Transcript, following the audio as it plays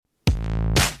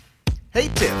Hey,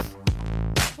 Tiff.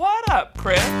 What up,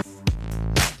 Chris?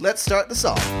 Let's start the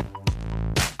song.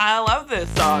 I love this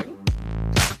song.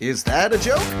 Is that a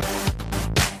joke?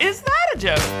 Is that a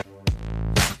joke?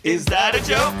 Is that a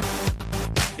joke?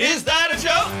 Is that a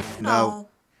joke? No.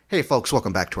 Hey, folks,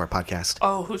 welcome back to our podcast.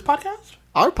 Oh, whose podcast?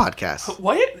 Our podcast.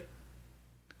 What?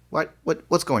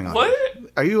 What's going on? What?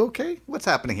 Are you okay? What's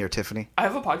happening here, Tiffany? I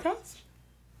have a podcast?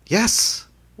 Yes.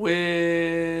 With...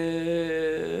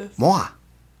 Moi.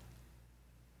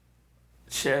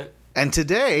 Shit. And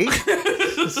today,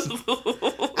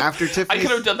 after Tiffany... I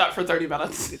could have done that for 30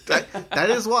 minutes. that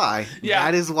is why. Yeah.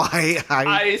 That is why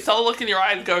I saw the look in your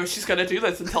eye and go, she's going to do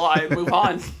this until I move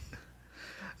on.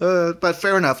 But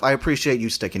fair enough. I appreciate you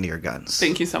sticking to your guns.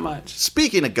 Thank you so much.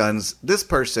 Speaking of guns, this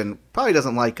person probably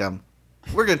doesn't like them.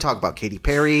 We're going to talk about Katy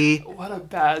Perry. What a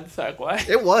bad segue.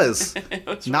 It was. It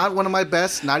was Not one of my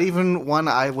best, not even one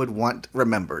I would want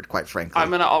remembered, quite frankly.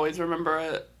 I'm going to always remember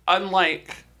it.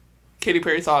 Unlike Katy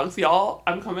Perry songs, y'all,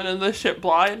 I'm coming in this shit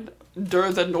blind,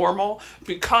 than normal,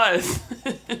 because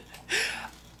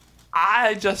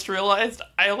I just realized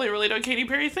I only really know Katy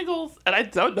Perry singles, and I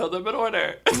don't know them in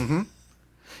order. Mm-hmm.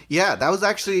 Yeah, that was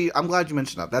actually, I'm glad you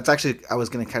mentioned that. That's actually, I was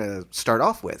going to kind of start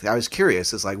off with. I was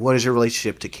curious, it's like, what is your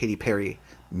relationship to Katy Perry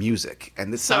music?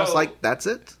 And this sounds like that's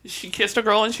it. She kissed a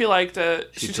girl and she liked it.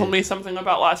 She told me something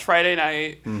about last Friday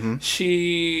night.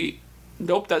 Mm-hmm.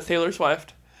 Nope, that's Taylor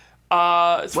Swift.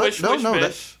 Swish, what? swish, No,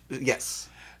 bish. yes.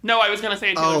 No, I was going to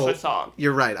say a Taylor Swift song.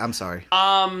 You're right, I'm sorry.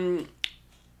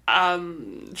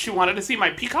 She wanted to see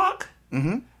my Peacock.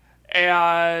 Mm-hmm.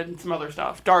 And some other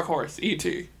stuff. Dark Horse,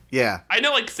 E.T. Yeah. I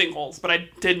know, like, singles, but I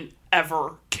didn't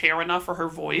ever care enough for her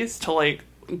voice to, like,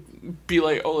 be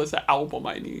like, oh, it's an album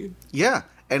I need. Yeah.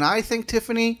 And I think,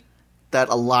 Tiffany, that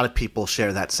a lot of people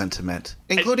share that sentiment,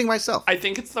 including myself. I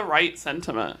think it's the right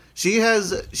sentiment. She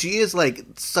is, like,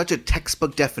 such a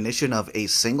textbook definition of a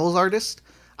singles artist.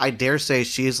 I dare say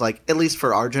she is, like, at least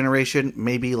for our generation,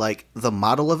 maybe, like, the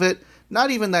model of it.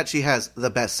 Not even that she has the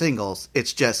best singles.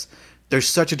 It's just there's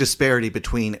such a disparity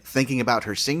between thinking about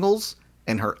her singles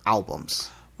and her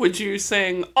albums. Would you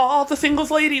sing all the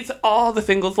singles ladies? All the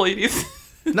singles ladies?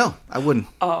 No, I wouldn't.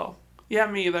 Oh, yeah,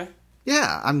 me either.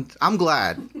 Yeah, I'm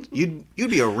glad. You'd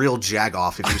be a real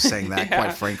jag-off if you sang that, Yeah.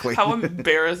 quite frankly. How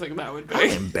embarrassing that would be. How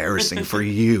embarrassing for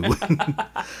you.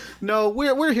 No,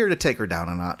 we're here to take her down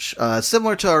a notch.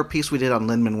 Similar to our piece we did on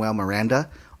Lin-Manuel Miranda.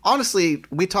 Honestly,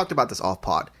 we talked about this off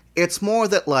pod. It's more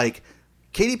that, like,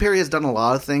 Katy Perry has done a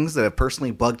lot of things that have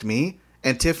personally bugged me,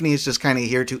 and Tiffany is just kind of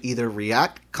here to either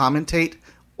react, commentate,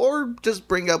 or just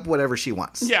bring up whatever she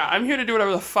wants. Yeah, I'm here to do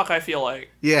whatever the fuck I feel like.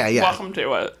 Yeah. Welcome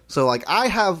to it. So, like, I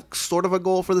have sort of a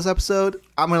goal for this episode.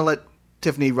 I'm going to let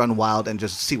Tiffany run wild and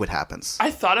just see what happens. I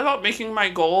thought about making my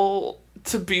goal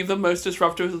to be the most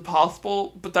disruptive as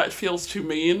possible, but that feels too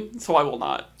mean, so I will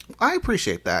not. I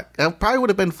appreciate that. It probably would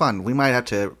have been fun. We might have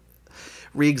to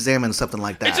re-examine something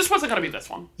like that. It just wasn't going to be this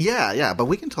one. Yeah, but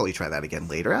we can totally try that again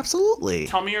later. Absolutely.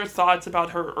 Tell me your thoughts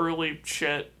about her early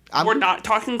shit. We're not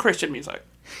talking Christian music.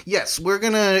 Yes, we're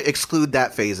going to exclude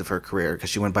that phase of her career because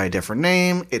she went by a different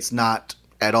name. It's not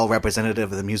at all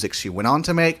representative of the music she went on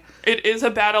to make. It is a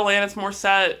bad Alanis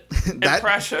Morissette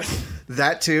impression.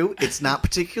 That too. It's not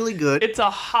particularly good. It's a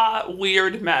hot,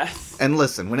 weird mess. And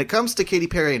listen, when it comes to Katy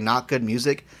Perry and not good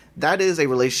music, that is a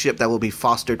relationship that will be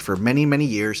fostered for many, many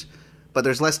years. But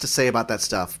there's less to say about that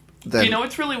stuff. You know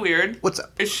what's really weird? What's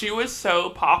up? Is she was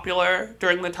so popular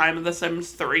during the time of The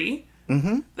Sims 3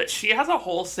 that she has a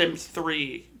whole Sims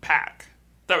 3 pack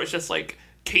that was just like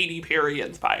Katy Perry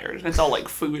inspired. And it's all like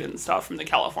food and stuff from the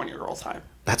California Girls time.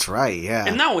 That's right, yeah.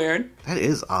 Isn't that weird? That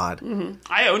is odd. Mm-hmm.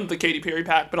 I owned the Katy Perry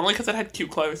pack, but only because it had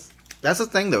cute clothes. That's the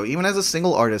thing, though. Even as a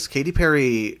single artist, Katy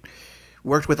Perry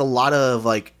worked with a lot of,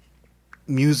 like,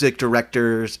 music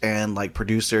directors and like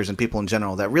producers and people in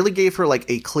general that really gave her like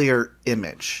a clear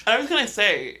image. I was gonna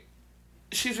say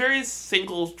she's very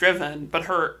singles driven, but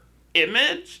her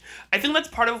image, I think that's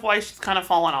part of why she's kind of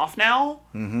fallen off now.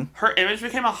 Her image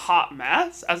became a hot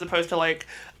mess as opposed to like,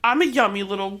 I'm a yummy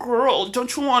little girl,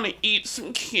 don't you want to eat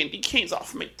some candy canes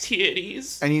off my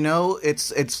titties? And you know, it's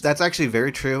that's actually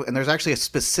very true. And there's actually a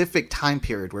specific time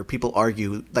period where people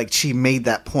argue like she made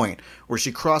that point where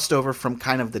she crossed over from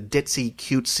kind of the ditzy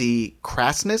cutesy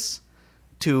crassness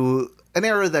to an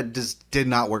era that just did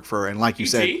not work for her. And like you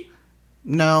said,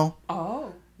 no,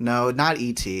 not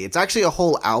E.T. It's actually a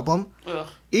whole album.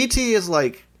 E.T. is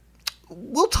like,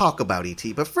 we'll talk about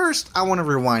E.T., but first, I want to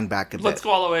rewind back a bit. Let's go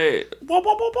all the way.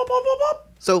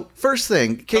 So, first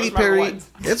thing, Katy Perry,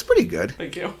 it's pretty good.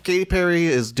 Thank you. Katy Perry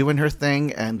is doing her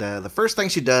thing, and the first thing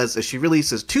she does is she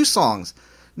releases 2 songs,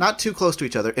 not too close to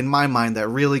each other, in my mind, that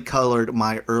really colored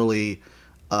my early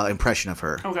impression of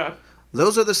her. Okay.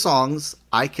 Those are the songs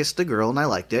I Kissed a Girl and I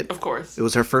Liked It. Of course. It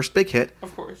was her first big hit.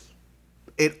 Of course.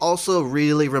 It also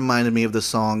really reminded me of the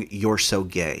song You're So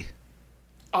Gay.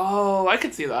 Oh, I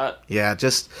could see that. Yeah,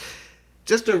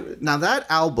 now that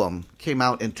album came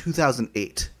out in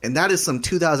 2008, and that is some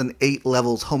 2008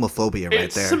 levels homophobia right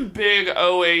It's there. some big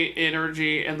 08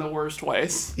 energy in the worst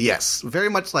ways. Yes, very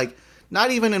much like,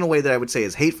 not even in a way that I would say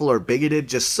is hateful or bigoted,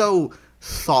 just so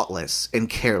thoughtless and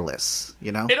careless,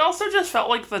 you know? It also just felt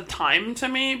like the time to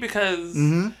me because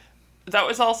that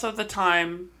was also the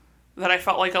time that I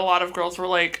felt like a lot of girls were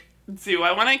like, do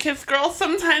I want to kiss girls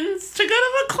sometimes to go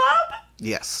to a club?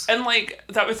 Yes. And like,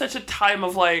 that was such a time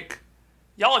of like,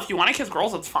 y'all, if you want to kiss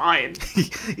girls, it's fine.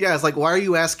 Yeah, it's like, why are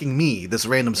you asking me, this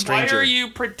random stranger? Why are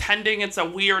you pretending it's a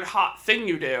weird, hot thing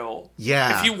you do?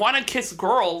 Yeah. If you want to kiss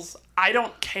girls, I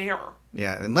don't care.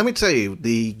 Yeah, and let me tell you,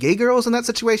 the gay girls in that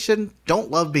situation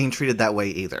don't love being treated that way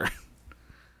either.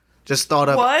 Just thought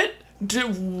of... What? Do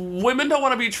women don't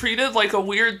want to be treated like a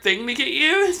weird thing to get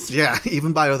used? Yeah,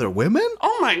 even by other women?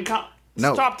 Oh my god.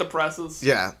 No. Stop the presses.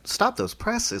 Yeah, stop those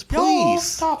presses, Y'all, please.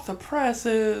 stop the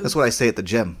presses. That's what I say at the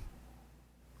gym.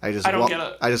 I don't get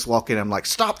it. I just walk in and I'm like,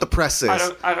 stop the presses.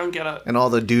 I don't get it. And all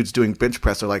the dudes doing bench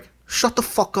press are like, shut the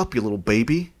fuck up, you little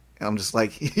baby. And I'm just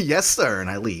like, yes, sir, and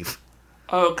I leave.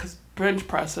 Oh, because bench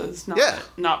presses, Yeah.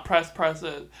 not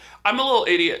presses. I'm a little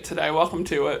idiot today. Welcome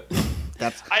to it.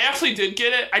 That's... I actually did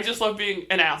get it. I just love being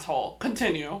an asshole.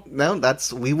 Continue. No,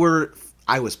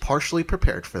 I was partially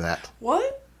prepared for that.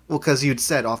 What? Well, because you'd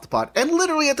said off the pod, and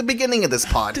literally at the beginning of this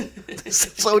pod.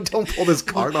 So don't pull this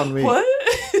card on me. What?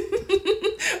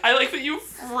 I like that you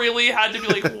really had to be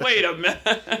like, wait a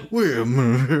minute. Wait a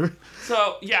minute.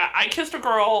 So, yeah, I Kissed a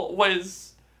Girl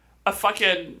was a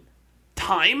fucking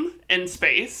time and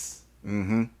space.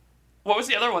 Mm-hmm. What was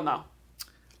the other one, though?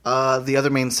 The other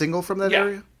main single from that Yeah.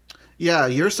 area? Yeah,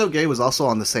 You're So Gay was also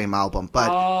on the same album, but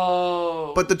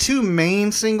Oh. but the two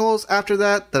main singles after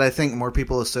that I think more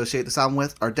people associate this album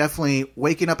with are definitely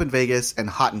Waking Up in Vegas and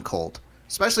Hot and Cold.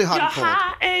 Especially Hot You're and Cold.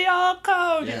 hot and you're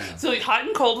cold. Yeah. So, like, Hot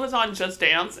and Cold was on Just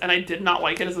Dance, and I did not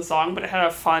like it as a song, but it had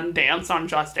a fun dance on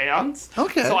Just Dance.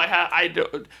 Okay. So I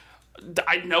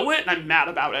know it, and I'm mad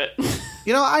about it.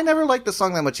 You know, I never liked the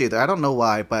song that much either. I don't know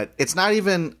why, but it's not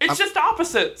even... It's just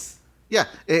opposites. Yeah,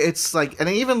 it's like... And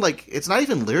even, like, it's not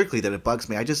even lyrically that it bugs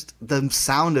me. The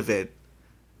sound of it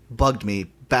bugged me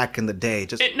back in the day.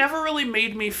 Just It never really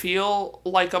made me feel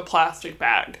like a plastic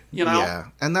bag, you know? Yeah,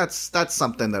 and that's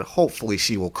something that hopefully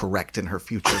she will correct in her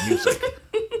future music.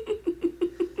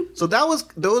 So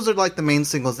those are like the main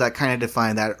singles that kind of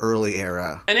define that early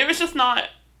era. And it was just not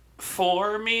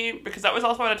for me, because that was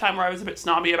also at a time where I was a bit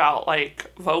snobby about,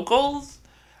 like, vocals.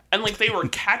 And, like, they were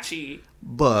catchy.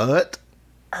 But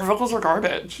Her vocals were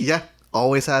garbage. yeah,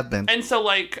 always have been. And so,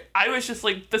 like, I was just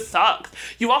like, this sucks.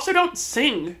 You also don't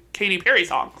sing Katy Perry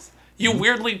songs. You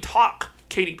weirdly talk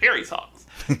Katy Perry songs.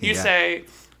 You Yeah. say,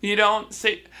 you don't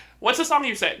say... What's the song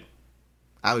you sing?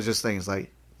 I was just thinking, it's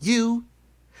like, you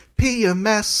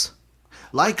PMS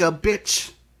like a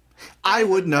bitch. I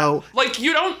would know. Like,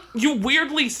 you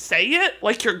weirdly say it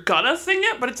like you're gonna sing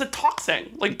it, but it's a talk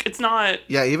sing. Like, it's not...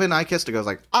 Yeah, even I Kissed a Girl's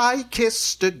like, I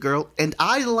kissed a girl and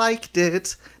I liked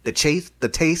it. The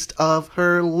taste of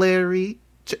her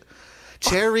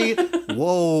cherry.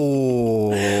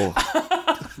 Whoa.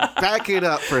 Back it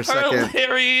up for a Her second.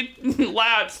 Larry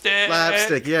lapstick.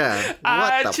 Lapstick, yeah.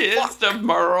 I What the kissed fuck? a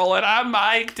Merle and I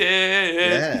mic'd it.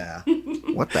 Yeah.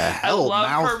 What the I hell, love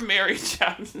mouth? her Mary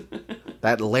Chapman.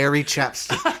 That Larry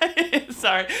Chapstick.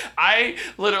 Sorry, I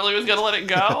literally was gonna let it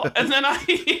go, and then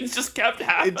it just kept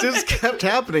happening. It just kept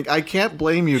happening. I can't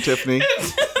blame you, Tiffany.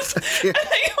 I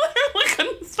literally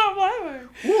couldn't stop laughing.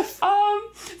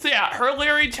 So yeah, her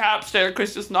Larry Chapstick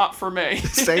was just not for me.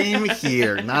 Same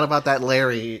here. Not about that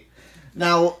Larry.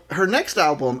 Now, her next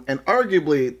album, and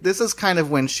arguably, this is kind of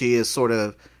when she is sort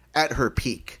of at her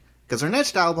peak. Because her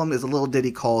next album is a little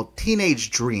ditty called Teenage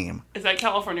Dream. Is that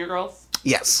California Girls?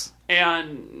 Yes.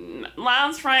 And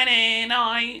last Friday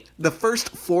night. The first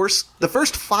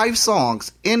 5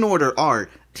 songs in order are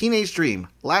Teenage Dream,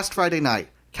 Last Friday Night,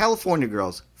 California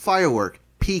Girls, Firework,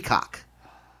 Peacock.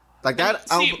 Like that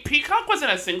See, album. Peacock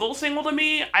wasn't a single to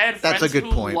me. I had That's friends a good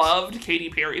who point. loved Katy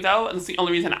Perry, though, and it's the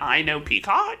only reason I know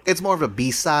Peacock. It's more of a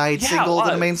B-side Yeah, single it than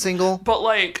a was. main single. But,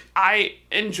 like, I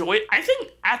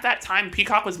think at that time,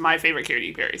 Peacock was my favorite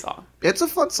Katy Perry song. It's a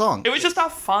fun song. It was just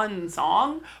a fun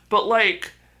song, but,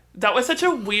 like, that was such a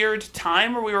weird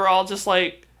time where we were all just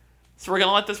like, so we're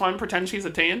gonna let this one pretend she's a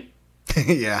teen?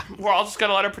 Yeah. We're all just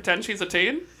gonna let her pretend she's a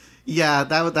teen? Yeah,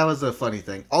 that was a funny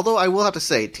thing. Although I will have to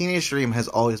say, Teenage Dream has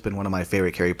always been one of my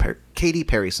favorite Katy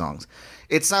Perry songs.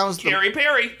 It sounds... Katy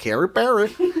Perry. Katy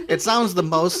Perry. It sounds the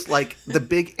most like the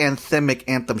big anthemic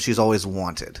anthem she's always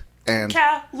wanted. And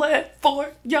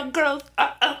California girls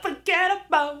are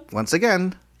unforgettable. Once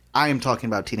again, I am talking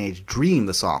about Teenage Dream,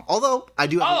 the song. Although, I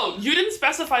do have... Oh, you didn't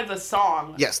specify the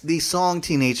song. Yes, the song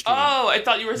Teenage Dream. Oh, I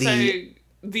thought you were saying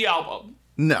the album.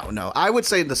 No. I would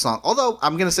say the song. Although,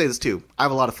 I'm going to say this too. I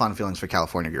have a lot of fond feelings for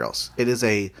California Girls. It is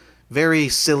a very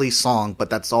silly song, but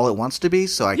that's all it wants to be,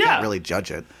 so I can't really judge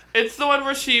it. It's the one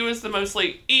where she was the most,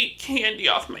 like, eat candy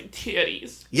off my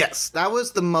titties. Yes, that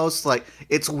was the most, like,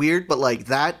 it's weird, but, like,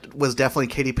 that was definitely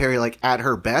Katy Perry, like, at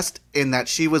her best, in that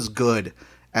she was good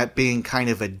at being kind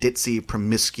of a ditzy,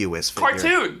 promiscuous figure.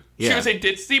 Cartoon. Yeah. She was a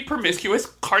ditzy, promiscuous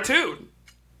cartoon.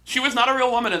 She was not a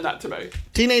real woman in that to me.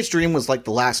 Teenage Dream was, like,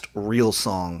 the last real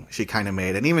song she kind of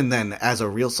made, and even then, as a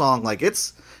real song, like,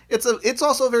 it's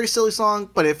also a very silly song,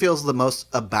 but it feels the most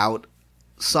about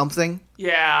something.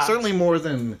 Yeah. Certainly more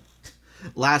than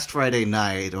Last Friday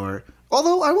Night, or...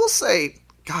 Although, I will say,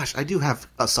 gosh, I do have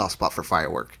a soft spot for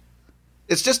Firework.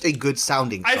 It's just a good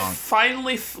sounding song. I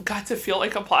finally got to feel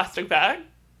like a plastic bag.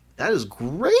 That is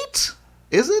great.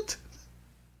 Is it?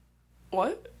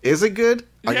 What? Is it good?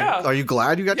 Yeah. Are you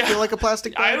glad you got to feel like a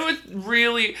plastic bag? I would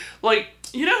really, like,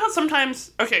 you know how sometimes...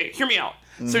 Okay, hear me out.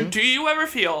 Mm-hmm. So do you ever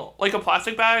feel like a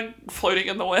plastic bag floating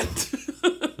in the wind?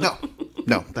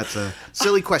 No, that's a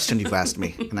silly question you've asked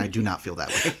me, and I do not feel that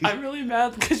way. I'm really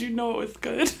mad because you know it was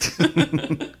good.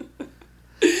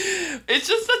 It's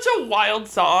just such a wild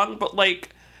song, but, like,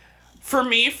 for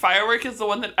me, Firework is the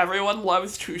one that everyone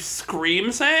loves to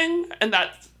scream sing, and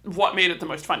that's what made it the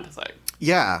most fun to sing.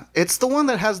 Yeah, it's the one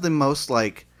that has the most,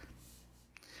 like...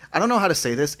 I don't know how to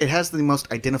say this. It has the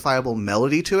most identifiable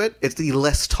melody to it. It's the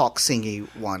less talk-singy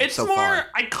one so far. It's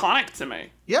more iconic to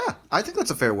me. Yeah, I think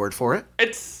that's a fair word for it.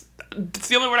 It's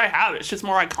the only word I have. It's just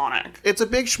more iconic. It's a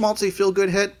big schmaltzy feel-good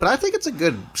hit, but I think it's a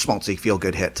good schmaltzy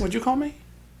feel-good hit. What'd you call me?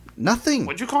 Nothing.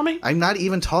 What'd you call me? I'm not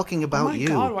even talking about you.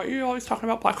 Oh my God, why are you always talking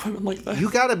about black women like this? You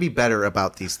gotta be better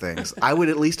about these things. I would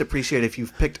at least appreciate if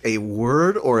you've picked a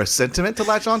word or a sentiment to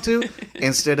latch onto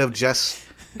instead of just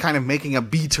kind of making a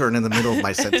B-turn in the middle of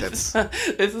my sentence.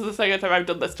 This is the second time I've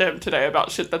done this to him today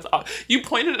about shit that's... You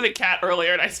pointed at a cat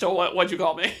earlier and I still went, what'd you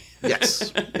call me?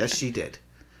 Yes, she did.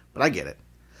 But I get it.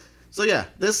 So yeah,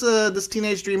 this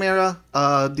Teenage Dream era,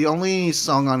 the only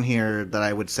song on here that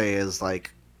I would say is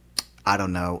like, I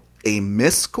don't know, a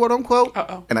miss, quote unquote.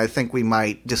 Uh-oh. And I think we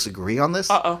might disagree on this.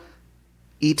 Uh-oh.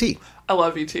 E.T. I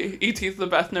love E.T. E.T.'s the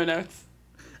best, no notes.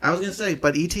 I was going to say,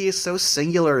 but E.T. is so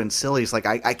singular and silly. It's like,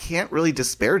 I can't really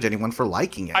disparage anyone for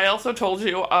liking it. I also told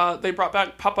you they brought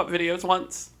back pop-up videos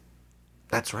once.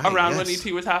 That's right, around when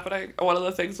E.T. was happening. One of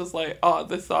the things was like, oh,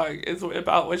 this song is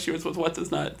about when she was with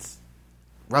What's-His-Nuts.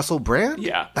 Russell Brand?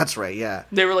 Yeah. That's right, yeah.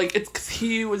 They were like, it's because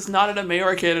he was not an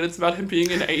American and it's about him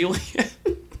being an alien.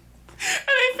 And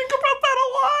I think about that a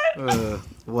lot.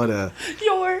 What a...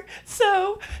 You're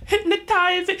so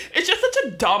hypnotizing. It's just such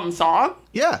a dumb song.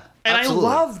 Yeah, and absolutely. I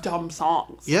love dumb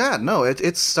songs. Yeah, no,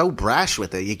 it's so brash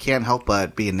with it. You can't help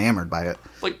but be enamored by it.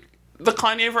 Like, the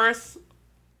Kanye verse.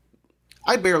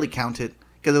 I barely count it,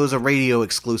 because it was a radio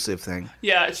exclusive thing.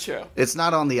 Yeah, it's true. It's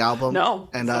not on the album. No,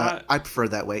 and I prefer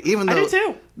it that way. Even though I do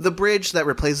too. The bridge that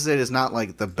replaces it is not,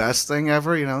 like, the best thing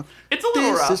ever, you know? It's a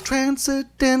little rough. This is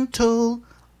transcendental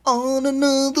on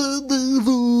another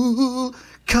level.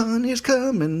 Kanye's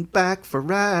coming back for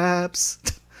raps.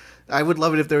 I would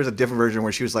love it if there was a different version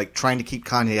where she was, like, trying to keep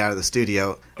Kanye out of the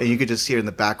studio, and you could just hear in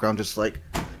the background just, like,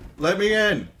 let me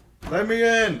in. Let me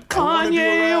in.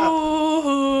 Kanye,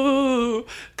 ooh.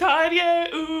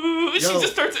 Kanye, ooh. She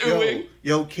just starts oohing.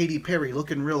 Yo, Katy Perry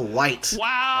looking real white.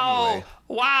 Wow. Anyway.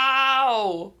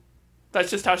 Wow. That's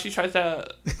just how she tries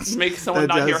to make someone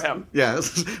not hear him. Yeah.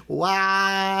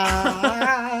 Wow.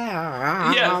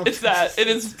 Yeah, it's that. It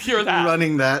is pure that.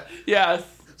 Running that. Yes.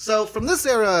 So, from this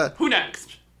era... Who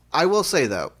next? I will say,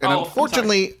 though, and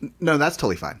unfortunately... No, that's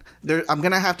totally fine. I'm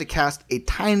going to have to cast a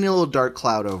tiny little dark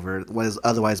cloud over what has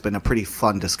otherwise been a pretty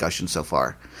fun discussion so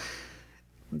far.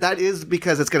 That is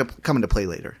because it's going to come into play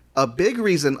later. A big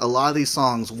reason a lot of these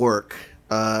songs work,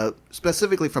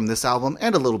 specifically from this album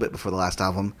and a little bit before the last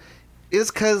album, is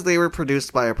because they were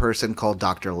produced by a person called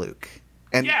Dr. Luke.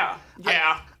 And yeah.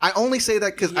 I only say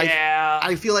that because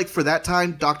I feel like for that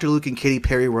time, Dr. Luke and Katy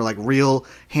Perry were like real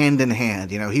hand in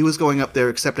hand. You know, he was going up there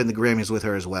accepting the Grammys with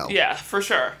her as well. Yeah, for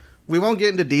sure. We won't get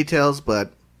into details,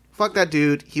 but fuck that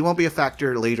dude. He won't be a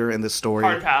factor later in this story.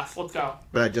 Hard pass. Let's go.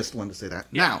 But I just wanted to say that.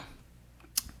 Yeah. Now,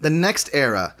 the next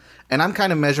era, and I'm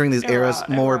kind of measuring these eras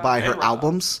more by her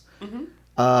albums.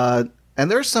 Mm-hmm. And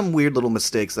there's some weird little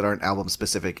mistakes that aren't album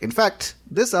specific. In fact,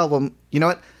 this album, you know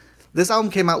what? This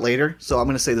album came out later, so I'm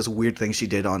going to say this weird thing she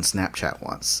did on Snapchat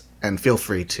once. And feel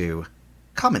free to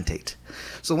commentate.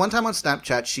 So one time on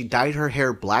Snapchat, she dyed her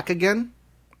hair black again.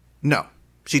 No,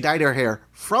 she dyed her hair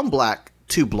from black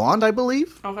to blonde, I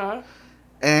believe. Okay.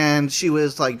 And she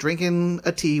was like drinking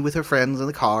a tea with her friends in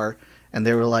the car. And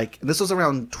they were like, this was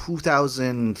around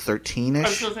 2013-ish. I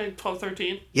was going to say 12,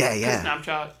 13. Yeah, yeah.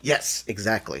 Snapchat. Yes,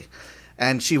 exactly.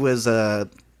 And she was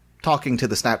talking to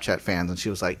the Snapchat fans, and she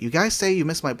was like, you guys say you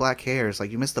miss my black hair. It's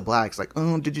like, you miss the black. It's like,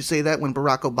 oh, did you say that when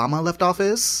Barack Obama left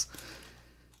office?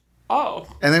 Oh.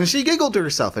 And then she giggled to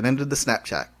herself and ended the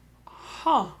Snapchat.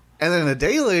 Huh. And then a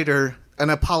day later, an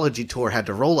apology tour had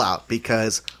to roll out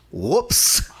because,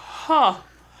 whoops. Huh.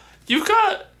 You've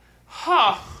got...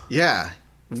 Huh. Yeah.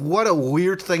 What a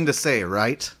weird thing to say,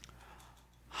 right?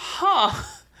 Huh.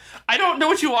 I don't know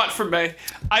what you want from me.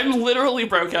 I'm literally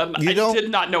broken. I did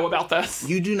not know about this.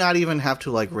 You do not even have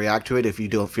to, like, react to it if you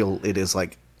don't feel it is,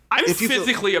 like... I'm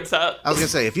physically upset. I was going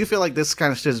to say, if you feel like this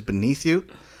kind of shit is beneath you,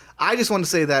 I just want to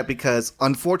say that because,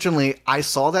 unfortunately, I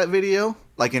saw that video,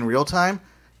 like, in real time,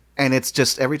 and it's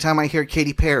just, every time I hear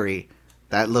Katy Perry,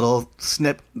 that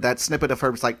snippet of her,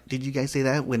 it's like, did you guys say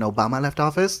that when Obama left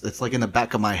office? It's, like, in the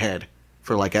back of my head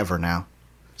for, like, ever now.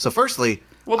 So, firstly...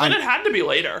 Well, then it had to be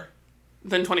later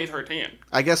than 2013.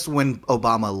 I guess when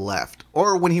Obama left.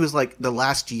 Or when he was, like, the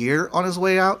last year on his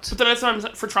way out. But then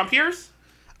it's for Trump years?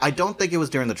 I don't think it was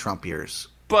during the Trump years.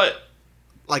 But...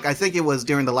 Like, I think it was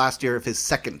during the last year of his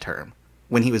second term.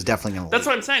 When he was definitely going to leave. That's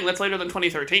what I'm saying. That's later than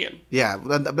 2013. Yeah.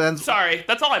 But sorry.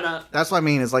 That's all I meant. That's what I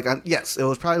mean. Is like, yes, it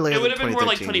was probably later than 2013. It would have been more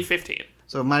like 2015.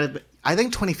 So it might have been... I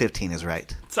think 2015 is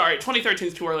right. Sorry. 2013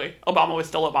 is too early. Obama was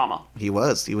still Obama. He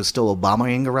was. He was still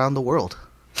Obamaing around the world.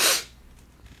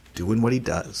 Doing what he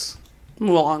does.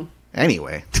 Move along.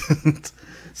 Anyway.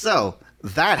 So,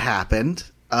 that happened.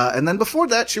 And then before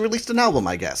that, she released an album,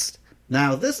 I guess.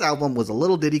 Now, this album was a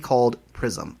little ditty called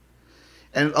Prism.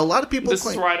 And a lot of people This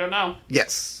is where I don't know.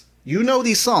 Yes. You know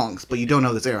these songs, but you don't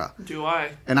know this era. Do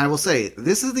I? And I will say,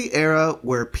 this is the era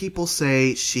where people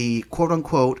say she,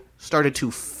 quote-unquote, started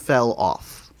to fell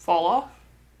off. Fall off?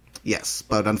 Yes,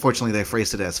 but unfortunately they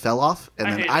phrased it as fell off, and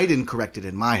then I didn't correct it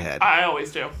in my head. I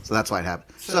always do. So that's why it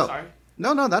happened. So sorry.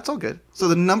 No, that's all good. So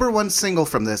the number one single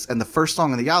from this, and the first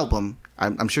song on the album,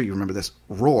 I'm sure you remember this,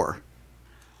 Roar.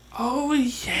 Oh,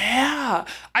 yeah.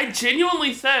 I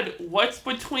genuinely said, what's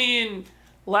between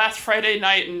Last Friday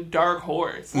Night and Dark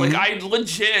Horse? Like, I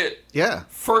legit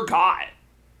forgot.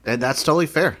 And that's totally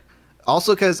fair.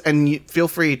 Also because, and you feel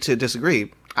free to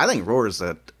disagree, I think Roar is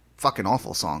a fucking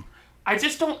awful song. I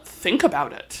just don't think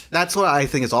about it. That's what I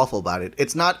think is awful about it.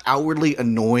 It's not outwardly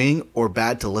annoying or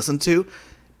bad to listen to,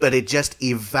 but it just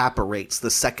evaporates the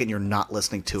second you're not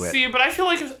listening to it. See, but I feel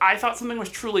like if I thought something was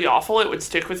truly awful, it would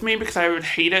stick with me because I would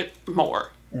hate it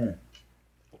more.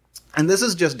 And this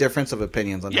is just difference of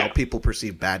opinions on how people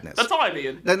perceive badness. That's all I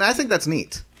mean. And I think that's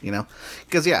neat, you know?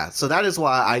 Because, so that is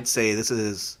why I'd say this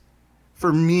is,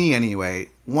 for me anyway,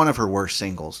 one of her worst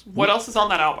singles. What else is on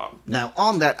that album? Now,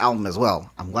 on that album as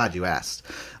well, I'm glad you asked.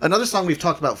 Another song we've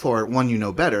talked about for One You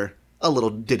Know Better, a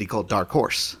little ditty called Dark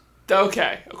Horse.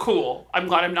 Okay, cool. I'm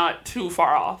glad I'm not too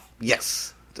far off.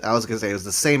 Yes. I was going to say, it was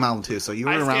the same album too, so you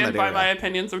were around that era. I stand by my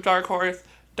opinions of Dark Horse.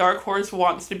 Dark Horse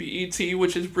wants to be E.T.,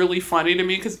 which is really funny to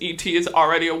me because E.T. is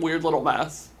already a weird little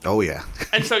mess. Oh, yeah.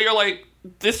 And so you're like,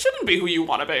 this shouldn't be who you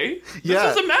want to be.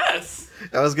 This is a mess.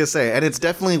 I was going to say, and it's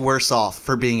definitely worse off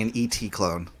for being an E.T.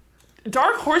 clone.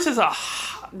 Dark Horse is a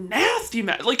nasty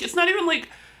mess. Like, it's not even like...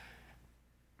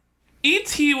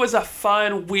 E.T. was a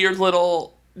fun, weird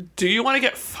little... Do you want to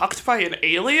get fucked by an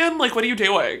alien? Like, what are you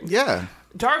doing? Yeah.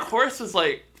 Dark Horse was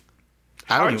like...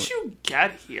 How did you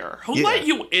get here? Who let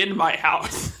you in my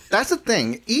house? That's the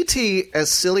thing. E.T., as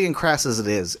silly and crass as it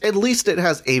is, at least it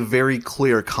has a very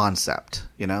clear concept,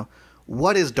 you know?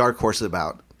 What is Dark Horse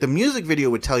about? The music video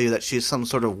would tell you that she's some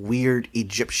sort of weird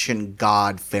Egyptian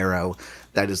god pharaoh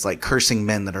that is, like, cursing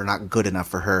men that are not good enough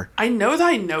for her. I know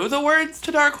the words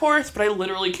to Dark Horse, but I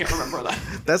literally can't remember that.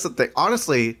 That's the thing.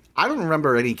 Honestly, I don't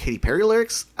remember any Katy Perry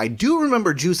lyrics. I do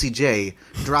remember Juicy J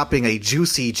dropping a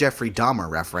juicy Jeffrey Dahmer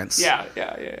reference. Yeah.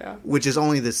 Which is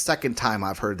only the second time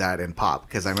I've heard that in pop,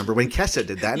 because I remember when Kesha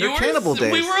did that in her Cannibal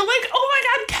days. We were like, oh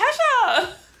my god,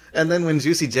 Kesha! And then when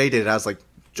Juicy J did it, I was like,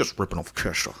 just ripping off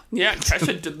Kesha. Yeah,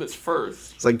 Kesha did this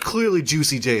first. It's like, clearly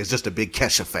Juicy J is just a big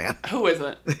Kesha fan. Who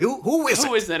isn't? Who isn't?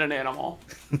 Who isn't an animal?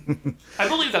 I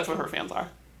believe that's what her fans are.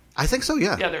 I think so,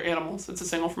 yeah. Yeah, they're animals. It's a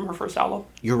single from her first album.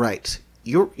 You're right.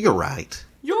 You're right.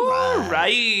 You're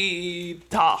right.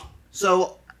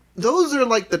 So, those are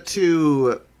like the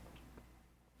two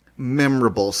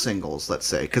memorable singles, let's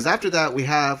say. Because after that, we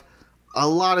have a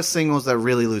lot of singles that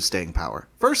really lose staying power.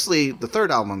 Firstly, the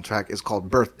third album track is called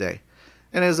Birthday,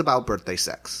 and it is about birthday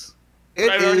sex. I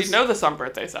already know the song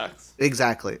Birthday Sex.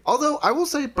 Exactly. Although, I will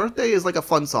say Birthday is like a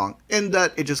fun song, in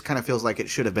that it just kind of feels like it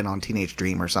should have been on Teenage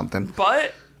Dream or something.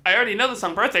 But I already know the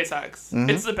song Birthday Sex. Mm-hmm.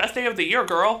 It's the best day of the year,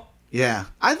 girl. Yeah.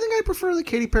 I think I prefer the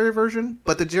Katy Perry version,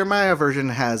 but the Jeremiah version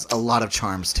has a lot of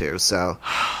charms too, so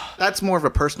that's more of a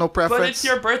personal preference. But it's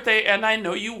your birthday, and I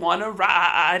know you want to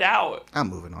ride out. I'm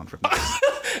moving on from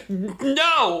that.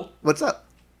 No! What's up?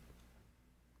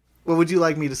 What would you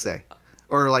like me to say?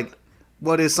 Or, like,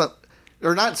 what is some...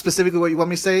 Or not specifically what you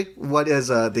want me to say. What is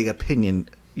the opinion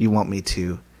you want me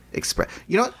to express?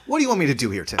 You know what? What do you want me to do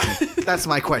here, Tiffany? That's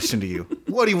my question to you.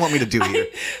 What do you want me to do here?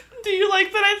 Do you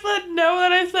like that I said no?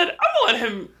 That I said, I'm going to let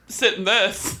him sit in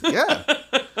this. Yeah.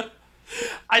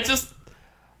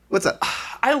 What's up?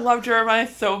 I love Jeremiah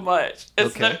so much.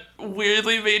 It's that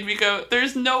weirdly made me go,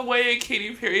 there's no way a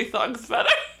Katy Perry song's better.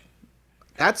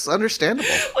 That's understandable.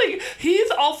 Like, he's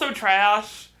also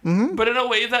trash, but in a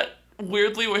way that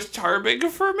weirdly was charming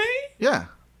for me. Yeah.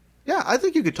 Yeah, I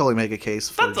think you could totally make a case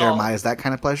for Jeremiah's that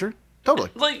kind of pleasure.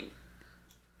 Totally. Like,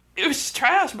 it was just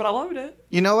trash, but I loved it.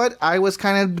 You know what? I was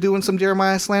kind of doing some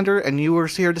Jeremiah slander, and you were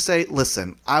here to say,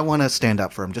 listen, I want to stand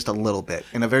up for him just a little bit,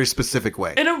 in a very specific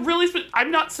way. In a really I'm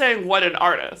not saying what an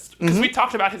artist, because we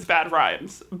talked about his bad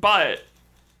rhymes, but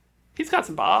he's got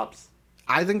some bobs.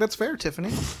 I think that's fair,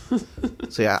 Tiffany.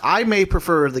 So yeah, I may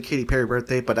prefer the Katy Perry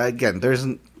Birthday, but again, there's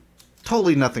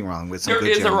totally nothing wrong with some good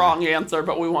Jeremiah. There is a wrong answer,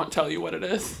 but we won't tell you what it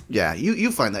is. Yeah,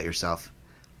 you find that yourself.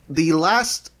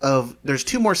 There's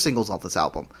two more singles off this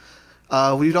album.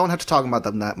 We don't have to talk about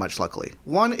them that much, luckily.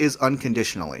 One is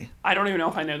Unconditionally. I don't even know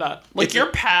if I know that. Like,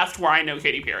 you're past where I know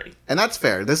Katy Perry. And that's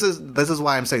fair. This is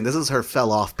why I'm saying this is her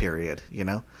fell-off period, you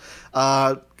know?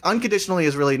 Unconditionally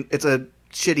is really... It's a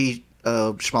shitty,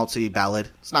 schmaltzy ballad.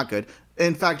 It's not good.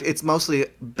 In fact, it's mostly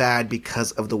bad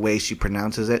because of the way she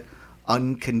pronounces it.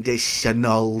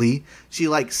 Unconditionally. She,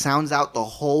 like, sounds out the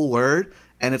whole word,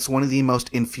 and it's one of the most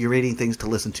infuriating things to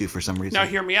listen to for some reason. Now,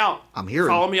 hear me out. I'm hearing.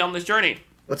 Follow me on this journey.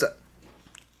 What's up?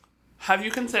 Have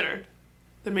you considered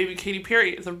that maybe Katy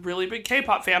Perry is a really big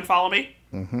K-pop fan? Follow me.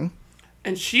 Mm-hmm.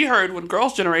 And she heard when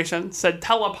Girls' Generation said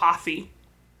telepathy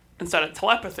instead of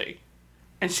telepathy.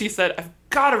 And she said, I've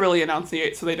got to really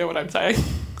enunciate so they know what I'm saying.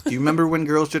 Do you remember when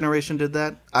Girls' Generation did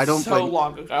that?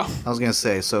 Long ago. I was going to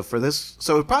say, so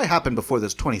it probably happened before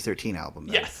this 2013 album.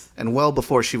 Then. Yes. And well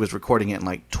before she was recording it in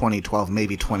like 2012,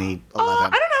 maybe 2011. I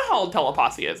don't know how old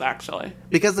Telepathy is, actually.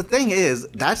 Because the thing is,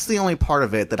 that's the only part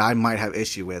of it that I might have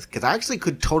issue with. Because I actually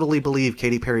could totally believe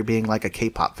Katy Perry being like a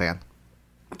K-pop fan.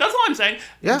 That's all I'm saying.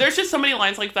 Yeah. There's just so many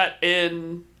lines like that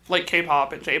in like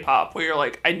K-pop and J-pop where you're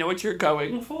like, I know what you're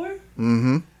going for.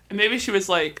 Mm-hmm. And maybe she was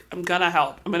like, I'm gonna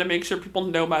help. I'm gonna make sure people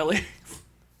know my lyrics.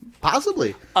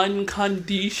 Possibly.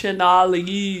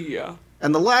 Unconditionally.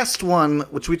 And the last one,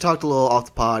 which we talked a little off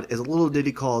the pod, is a little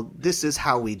ditty called This Is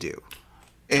How We Do.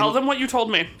 And tell them what you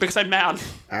told me, because I'm mad.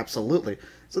 Absolutely.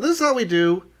 So This Is How We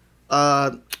Do,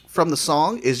 from the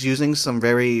song, is using some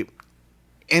very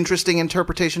interesting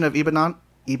interpretation of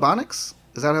Ebonics?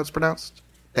 Is that how it's pronounced?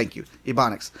 Thank you.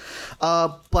 Ebonics.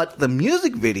 But the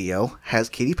music video has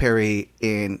Katy Perry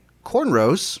in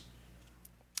cornrows,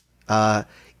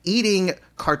 eating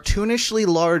cartoonishly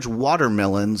large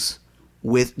watermelons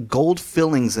with gold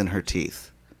fillings in her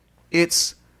teeth.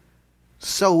 It's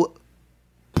so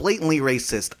blatantly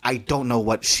racist. I don't know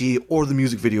what she or the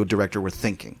music video director were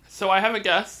thinking. So I have a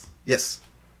guess. Yes.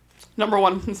 Number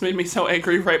one, this made me so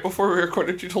angry right before we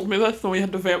recorded. You told me this, and we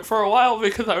had to vamp for a while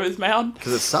because I was mad.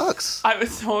 Because it sucks. I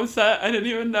was so upset. I didn't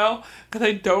even know, because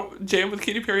I don't jam with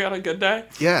Katy Perry on a good day.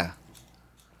 Yeah.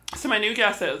 So my new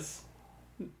guess is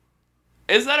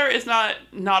that or is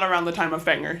not around the time of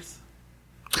Bangers?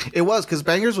 It was, because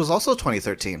Bangers was also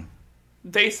 2013.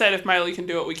 They said if Miley can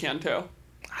do it, we can too.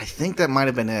 I think that might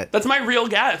have been it. That's my real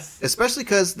guess. Especially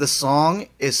because the song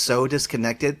is so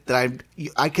disconnected that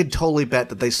I could totally bet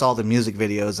that they saw the music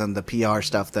videos and the PR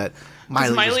stuff that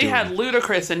Miley was doing. Had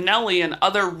Ludacris and Nelly and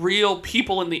other real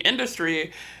people in the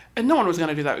industry, and no one was going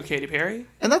to do that with Katy Perry.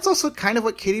 And that's also kind of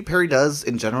what Katy Perry does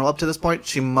in general up to this point.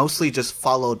 She mostly just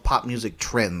followed pop music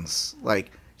trends. Like,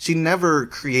 she never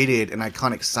created an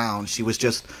iconic sound. She was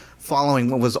just following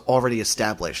what was already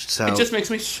established. So it just makes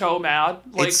me so mad.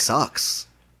 Like, it sucks.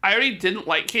 I already didn't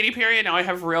like Katy Perry, and now I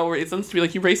have real reasons to be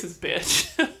like, you racist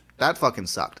bitch. That fucking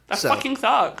sucked. That fucking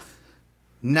sucks.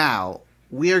 Now,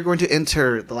 we are going to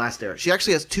enter the last era. She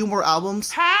actually has 2 more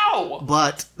albums. How?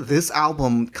 But this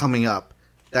album coming up,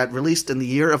 that released in the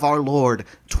year of our Lord,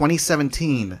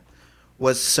 2017,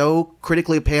 was so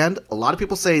critically panned, a lot of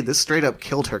people say this straight up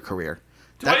killed her career.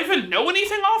 Do I even know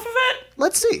anything off of it?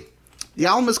 Let's see. The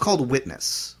album is called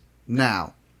Witness.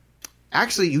 Now,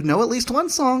 actually, you know at least one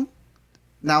song.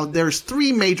 Now, there's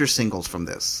 3 major singles from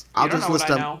this. I'll just list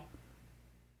them.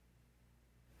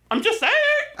 I'm just saying.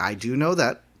 I do know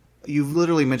that. You've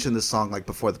literally mentioned this song like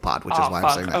before the pod, which is why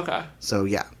I'm saying that. Okay. So,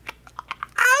 yeah.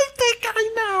 I think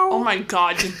I know. Oh my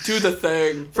god, just do the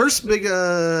thing. First big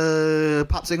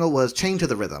pop single was Chained to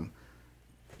the Rhythm.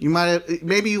 You might have,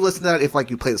 maybe you listen to that if like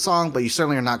you play the song, but you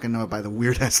certainly are not going to know it by the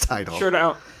weird-ass title. Sure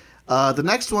don't. The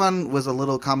next one was a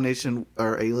little combination,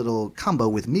 or a little combo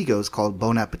with Migos called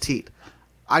Bon Appetit.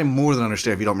 I more than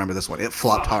understand if you don't remember this one. It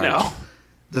flopped hard. No.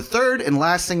 The third and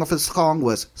last single for this song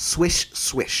was Swish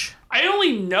Swish. I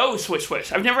only know Swish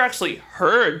Swish. I've never actually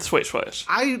heard Swish Swish.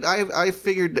 I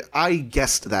figured, I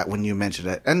guessed that when you mentioned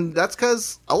it. And that's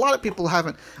because a lot of people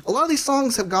haven't. A lot of these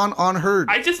songs have gone unheard.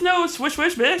 I just know Swish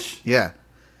Swish Bish. Yeah.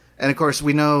 And of course,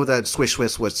 we know that Swish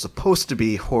Swish was supposed to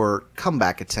be her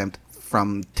comeback attempt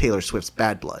from Taylor Swift's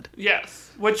Bad Blood.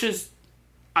 Yes. Which is,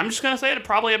 I'm just going to say it,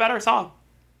 probably a better song.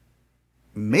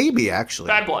 Maybe, actually.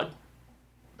 Bad Blood.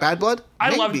 Bad Blood?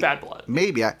 I love Bad Blood.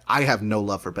 Maybe. I have no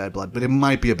love for Bad Blood, but it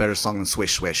might be a better song than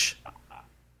Swish Swish.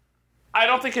 I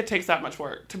don't think it takes that much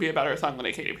work to be a better song than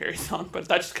a Katy Perry song, but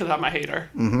that's just because I'm a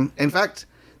hater. Mm-hmm. In fact,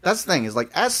 that's the thing, is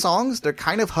like, as songs, they're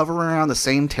kind of hovering around the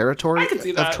same territory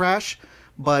of trash,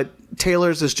 but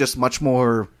Taylor's is just much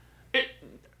more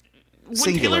when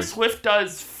singular. Taylor Swift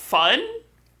does fun,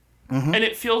 and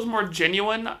it feels more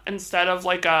genuine instead of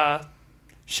like a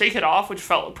Shake It Off, which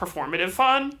felt performative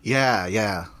fun.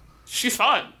 Yeah. She's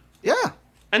fun. Yeah.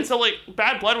 And so, like,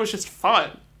 Bad Blood was just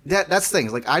fun. That's the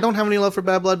thing. Like, I don't have any love for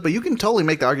Bad Blood, but you can totally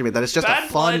make the argument that it's just a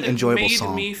fun, enjoyable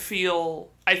song. Made me feel,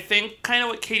 I think, kind of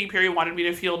what Katy Perry wanted me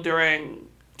to feel during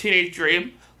Teenage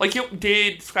Dream. Like, it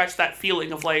did scratch that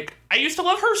feeling of, like, I used to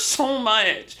love her so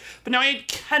much, but now I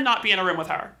cannot be in a room with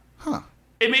her. Huh.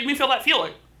 It made me feel that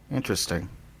feeling.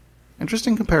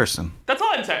 Interesting comparison. That's all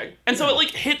I'm saying. And so it,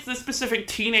 like, hits this specific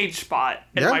teenage spot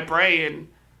in my brain.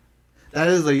 That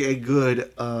is a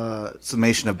good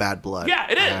summation of Bad Blood.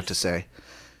 Yeah, it is. I have to say.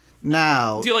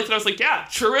 Now... Do you like that? I was like, yeah,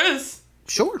 sure is.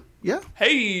 Sure, yeah.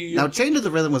 Hey. Now, Chained to the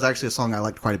Rhythm was actually a song I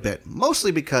liked quite a bit.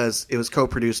 Mostly because it was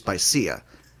co-produced by Sia.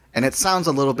 And it sounds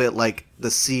a little bit like the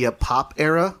Sia pop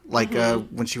era. Like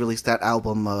when she released that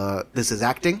album, This Is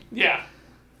Acting. Yeah.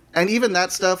 And even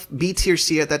that stuff, B-tier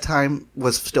Sia at that time,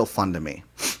 was still fun to me.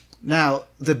 Now,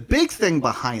 the big thing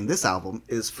behind this album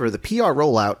is for the PR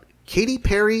rollout, Katy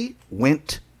Perry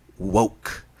went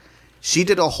woke. She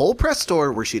did a whole press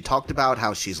tour where she talked about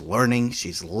how she's learning,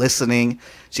 she's listening.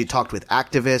 She talked with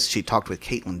activists. She talked with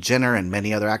Caitlyn Jenner and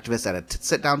many other activists at a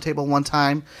sit-down table one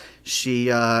time.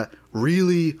 She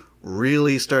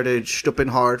really started stooping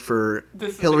hard for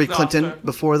Hillary Clinton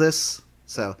before this.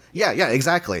 So, yeah,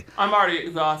 exactly. I'm already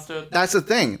exhausted. That's the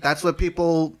thing. That's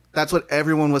what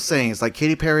everyone was saying. It's like,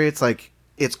 Katy Perry, it's like,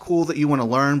 it's cool that you want to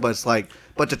learn, but it's like,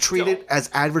 but to treat it as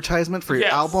advertisement for your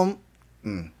album,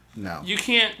 no. You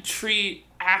can't treat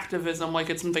activism like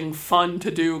it's something fun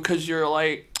to do because you're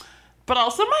like, but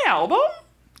also my album?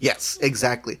 Yes,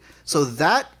 exactly. So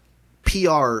that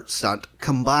PR stunt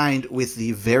combined with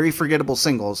the very forgettable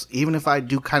singles, even if I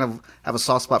do kind of have a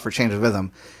soft spot for Change of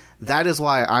Rhythm, that is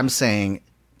why I'm saying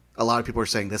a lot of people are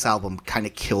saying this album kind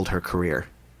of killed her career.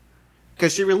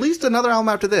 Because she released another album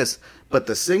after this, but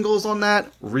the singles on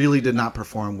that really did not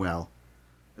perform well.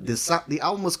 The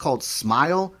album was called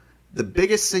Smile. The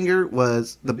biggest single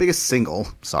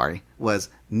was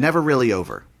Never Really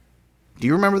Over. Do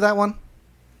you remember that one?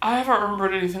 I haven't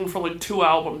remembered anything for like 2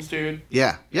 albums, dude.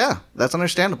 Yeah, that's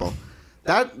understandable.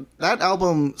 That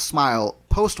album, Smile,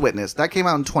 post-Witness, that came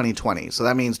out in 2020, so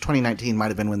that means 2019 might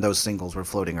have been when those singles were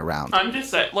floating around. I'm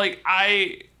just saying, like,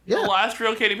 the last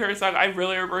real Katy Perry song I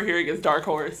really remember hearing is Dark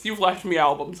Horse. You've left me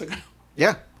albums ago.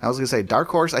 Yeah, I was going to say, Dark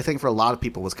Horse, I think for a lot of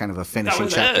people was kind of a finishing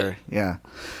chapter. Yeah.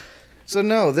 So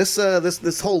no, this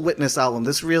whole Witness album,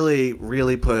 this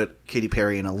really put Katy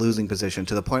Perry in a losing position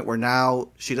to the point where now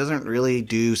she doesn't really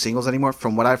do singles anymore.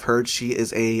 From what I've heard, she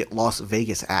is a Las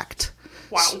Vegas act.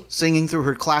 Wow. Singing through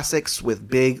her classics with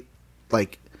big,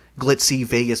 like, glitzy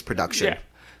Vegas production. Yeah.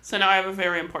 So now I have a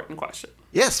very important question.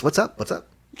 Yes, what's up?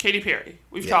 Katy Perry.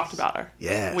 We've talked about her.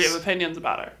 Yes. We have opinions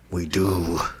about her. We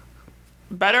do.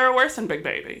 Better or worse than Big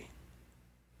Baby?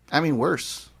 I mean,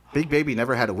 worse. Big Baby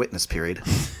never had a Witness period.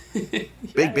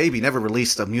 Big Baby never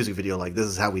released a music video like This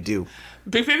Is How We Do.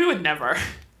 Big Baby would never.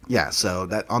 Yeah, so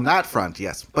that on that front,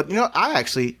 yes. But, you know, I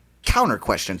actually counter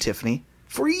question, Tiffany,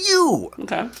 for you.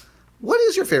 Okay. What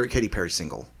is your favorite Katy Perry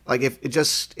single? Like,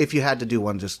 if you had to do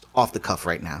one just off the cuff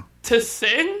right now. To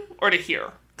sing or to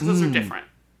hear? Because those are different.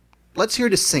 Let's hear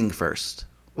to sing first.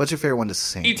 What's your favorite one to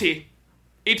sing? E.T.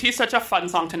 E.T. is such a fun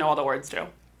song to know all the words to.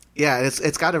 Yeah,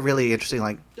 it's got a really interesting,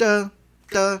 like, da,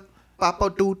 da,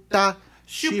 ba doo da,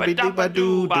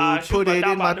 shibba-dibba-doo, put it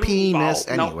in my penis.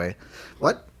 Anyway,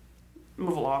 what?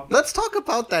 Move along. Let's talk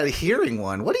about that hearing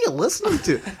one. What are you listening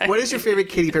to? What is your favorite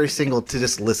Katy Perry single to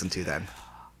just listen to then?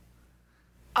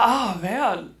 Oh,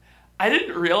 man. I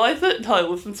didn't realize it until I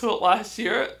listened to it last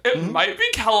year. It might be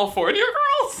California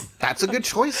Girls. That's a good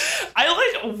choice.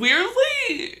 I,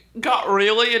 weirdly got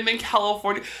really into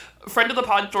California. A friend of the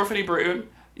pod, Dorfany Brune,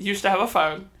 used to have a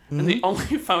phone. And the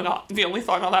only song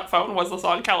on that phone was the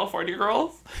song California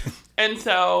Girls. And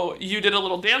so you did a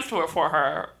little dance to it for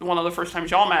her one of the first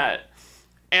times y'all met.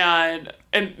 And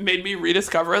it made me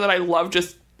rediscover that I love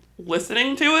just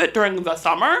listening to it during the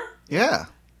summer. Yeah.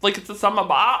 Like, it's a summer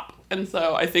bop. And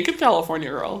so I think it's California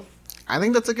Girls. I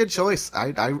think that's a good choice. I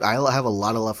have a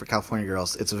lot of love for California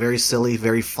Girls. It's a very silly,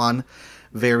 very fun,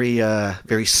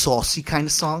 very saucy kind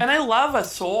of song. And I love a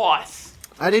sauce.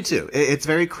 I do too. It's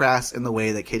very crass in the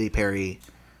way that Katy Perry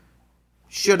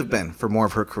should have been for more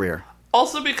of her career.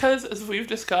 Also because, as we've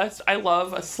discussed, I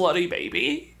love a slutty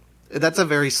baby. That's a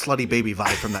very slutty baby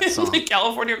vibe from that song. Like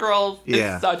California Girls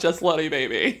is such a slutty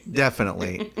baby.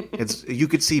 Definitely. You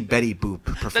could see Betty Boop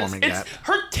performing that.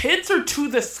 Her tits are to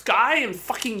the sky and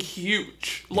fucking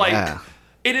huge. Like,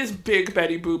 it is big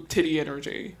Betty Boop titty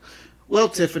energy. Well,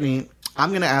 Tiffany, I'm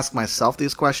going to ask myself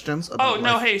these questions.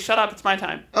 Hey, shut up. It's my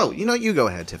time. Oh, you go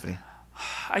ahead, Tiffany.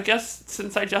 I guess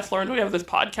since I just learned we have this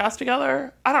podcast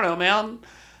together, I don't know, man.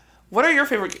 What's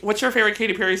your favorite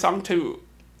Katy Perry song to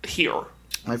hear?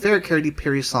 My favorite Katy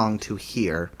Perry song to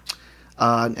hear,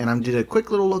 and I did a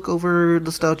quick little look over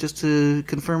the stuff just to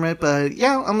confirm it, but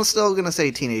yeah, I'm still going to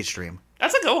say Teenage Dream.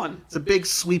 That's a good one. It's a big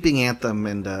sweeping anthem,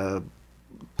 and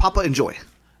Papa, enjoy.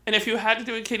 And if you had to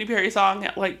do a Katy Perry song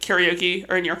at, like, karaoke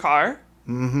or in your car,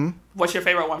 what's your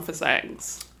favorite one for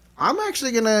sayings? I'm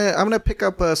gonna pick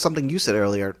up something you said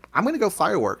earlier. I'm gonna go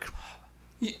Firework.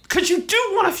 Because you do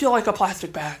want to feel like a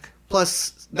plastic bag.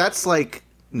 Plus, that's like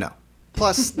the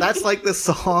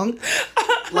song,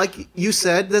 like you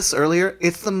said this earlier,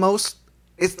 it's the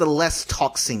less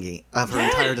talk singy of her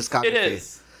entire discography. It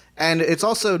is. And it's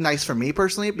also nice for me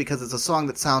personally because it's a song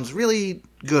that sounds really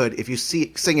good if you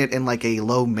sing it in like a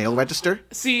low male register.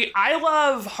 See, I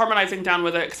love harmonizing down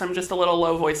with it because I'm just a little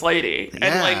low voice lady. Yeah.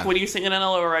 And like when you sing it in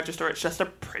a lower register, it's just a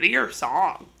prettier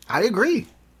song. I agree.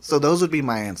 So those would be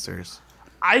my answers.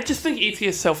 I just think E.T.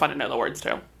 is so fun to know the words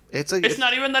to. It's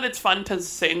not even that it's fun to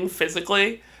sing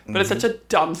physically, but it's such a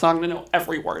dumb song to know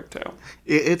every word to.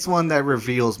 It's one that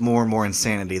reveals more and more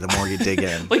insanity the more you dig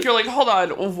in. Like, you're like, hold on,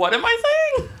 what am I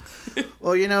saying?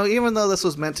 Well, even though this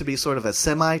was meant to be sort of a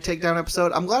semi-takedown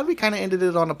episode, I'm glad we kind of ended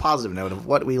it on a positive note of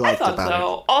what we liked about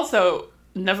it. Also,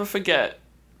 never forget,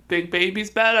 Big Baby's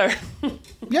better.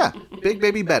 Yeah, Big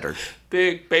Baby better.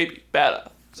 Big Baby better.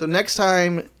 So next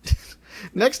time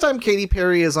Katy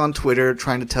Perry is on Twitter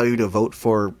trying to tell you to vote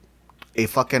for a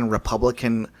fucking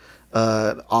Republican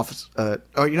office.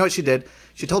 Or you know what she did?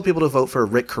 She told people to vote for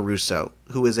Rick Caruso,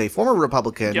 who is a former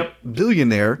Republican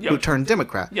billionaire who turned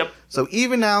Democrat. Yep. So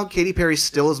even now, Katy Perry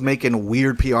still is making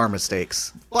weird PR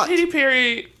mistakes. But Katy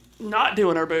Perry not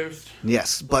doing her boost.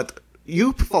 Yes, but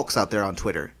you folks out there on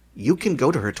Twitter, you can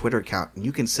go to her Twitter account and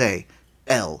you can say,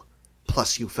 L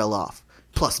plus you fell off,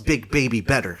 plus Big Baby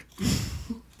better.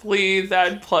 Please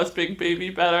add plus Big Baby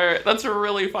better. That's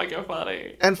really fucking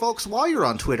funny. And folks, while you're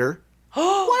on Twitter,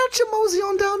 why don't you mosey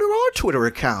on down to our Twitter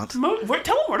account? Tell them where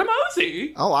to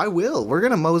mosey. Oh, I will. We're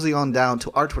going to mosey on down to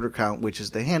our Twitter account, which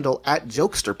is the handle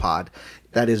 @JokesterPod.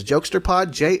 That is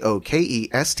JokesterPod,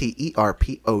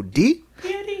 JokesterPod.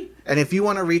 And if you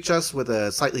want to reach us with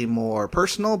a slightly more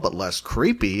personal but less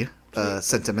creepy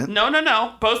sentiment.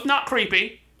 No. Both not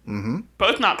creepy. Mm-hmm.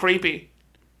 Both not creepy.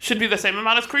 Should be the same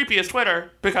amount as creepy as Twitter,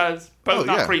 because both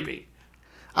not creepy.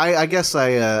 I guess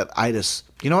I just...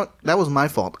 You know what? That was my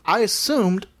fault. I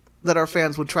assumed that our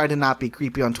fans would try to not be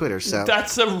creepy on Twitter, so...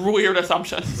 That's a weird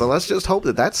assumption. So let's just hope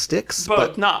that sticks.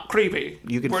 But not creepy.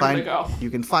 You can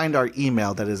find our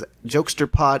email, that is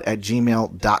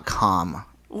joksterpod@gmail.com.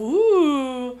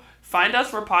 Ooh. Find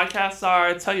us where podcasts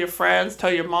are. Tell your friends,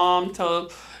 tell your mom, tell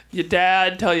your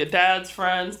dad, tell your dad's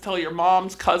friends, tell your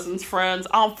mom's cousin's friends.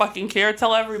 I don't fucking care.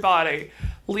 Tell everybody.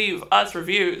 Leave us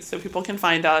reviews so people can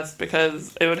find us,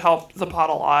 because it would help the pod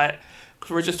a lot.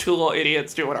 Because we're just two little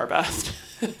idiots doing our best.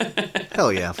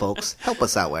 Hell yeah, folks. Help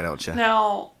us out, why don't you?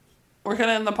 Now, we're going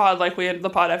to end the pod like we end the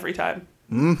pod every time.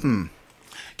 Mm-hmm.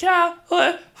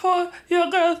 For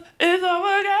your girls is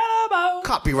unforgettable.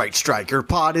 Copyright strike, your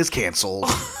pod is canceled.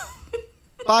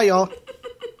 Bye, y'all.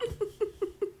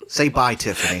 Say bye,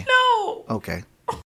 Tiffany. No. Okay.